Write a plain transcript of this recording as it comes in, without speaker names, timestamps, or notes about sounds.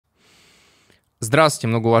Здравствуйте,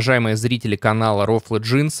 многоуважаемые зрители канала Рофлы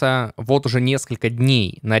Джинса. Вот уже несколько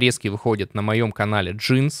дней нарезки выходят на моем канале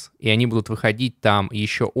Jeens, и они будут выходить там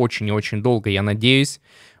еще очень и очень долго, я надеюсь.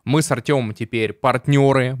 Мы с Артемом теперь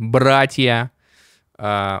партнеры, братья.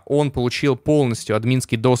 Он получил полностью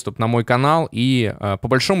админский доступ на мой канал, и по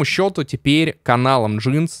большому счету теперь каналом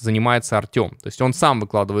Jeens занимается Артем. То есть он сам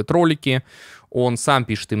выкладывает ролики, он сам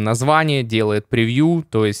пишет им название, делает превью,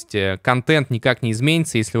 то есть контент никак не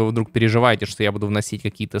изменится. Если вы вдруг переживаете, что я буду вносить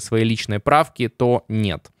какие-то свои личные правки, то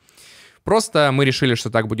нет. Просто мы решили, что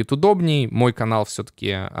так будет удобней. Мой канал все-таки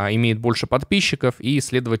имеет больше подписчиков, и,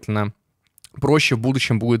 следовательно, проще в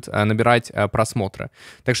будущем будет набирать просмотры.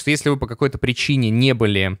 Так что если вы по какой-то причине не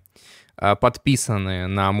были подписаны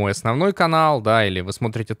на мой основной канал, да, или вы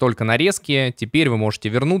смотрите только нарезки, теперь вы можете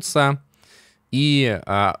вернуться и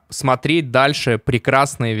смотреть дальше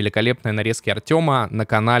прекрасные, великолепные нарезки Артема на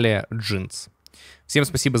канале Jeens. Всем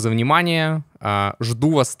спасибо за внимание.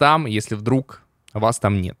 Жду вас там, если вдруг вас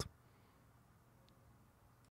там нет.